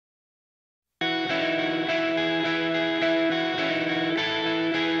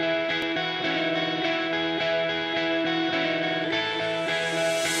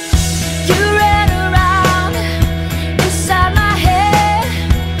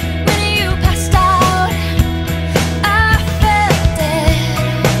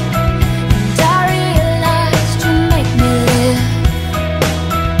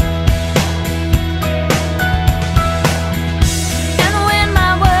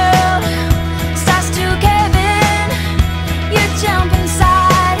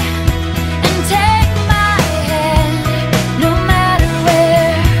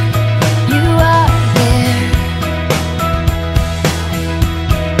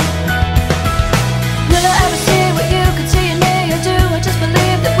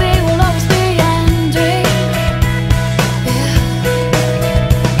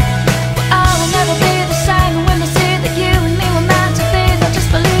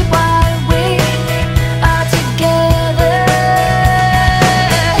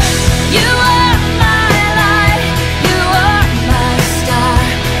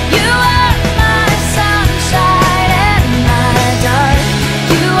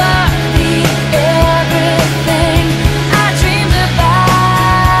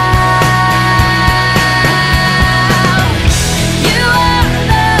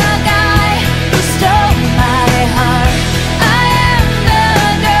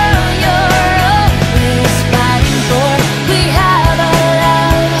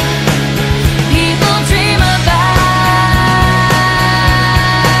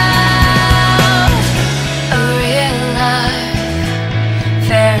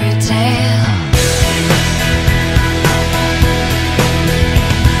tale.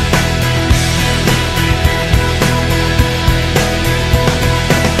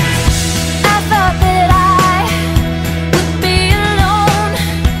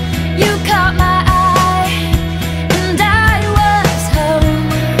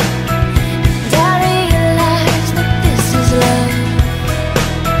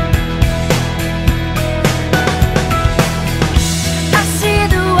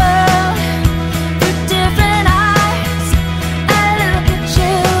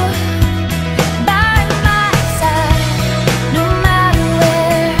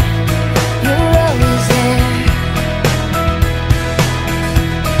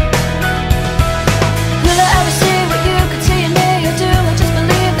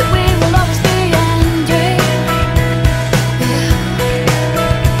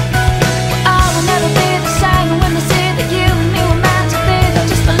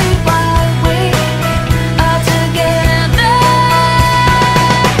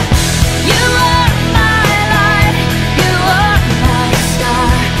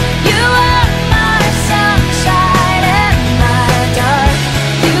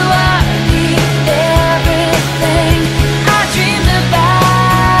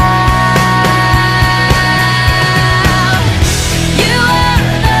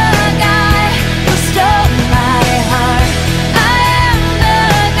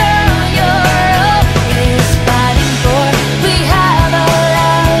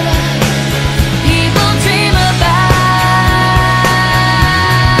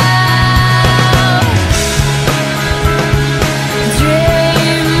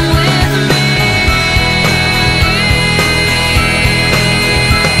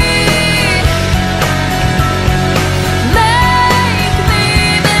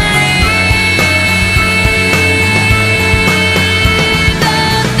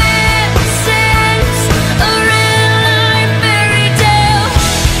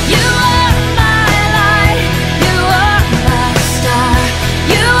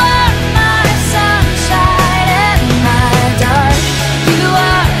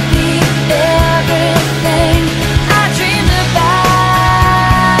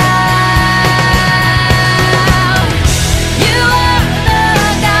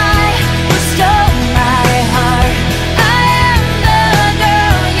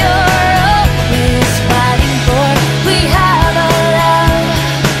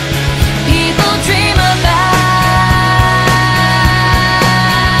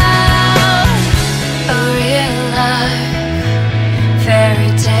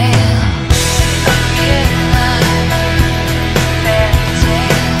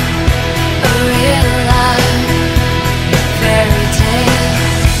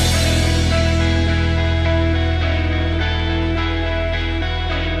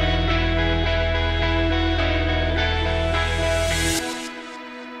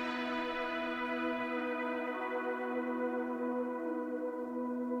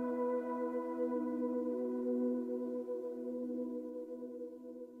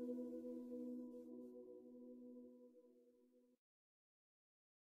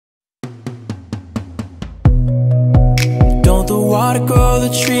 Don't the water grow the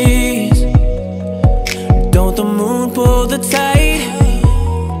trees? Don't the moon pull the tide?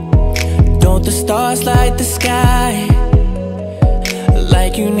 Don't the stars light the sky?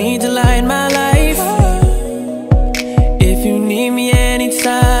 Like you need to light my life. If you need me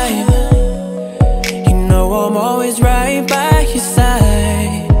anytime, you know I'm always right by your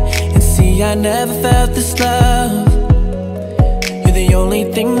side. And see, I never felt this love. You're the only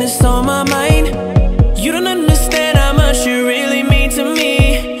thing that's on my mind. You don't understand how much you really mean to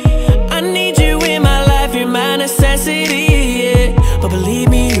me. I need you in my life, you're my necessity, yeah. But believe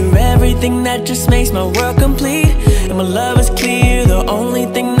me, you're everything that just makes my world complete. And my love is clear, the only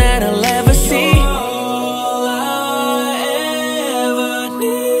thing that I'll ever see. You're all I ever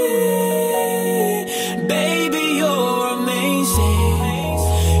need. Baby, you're amazing.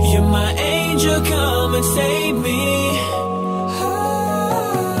 You're my angel, come and save me.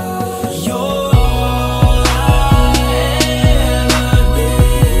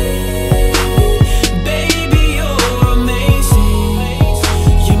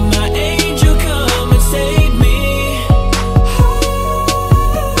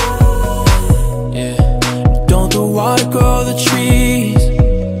 Grow the trees.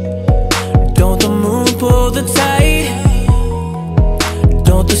 Don't the moon pull the tide?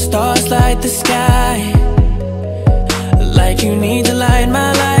 Don't the stars light the sky? Like you need to light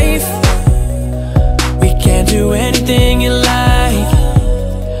my life. We can't do anything you like.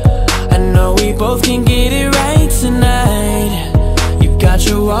 I know we both can get it right tonight. You got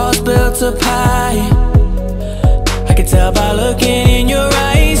your walls built up high. I can tell by looking in your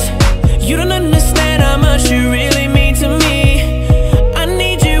eyes. You don't understand how much you really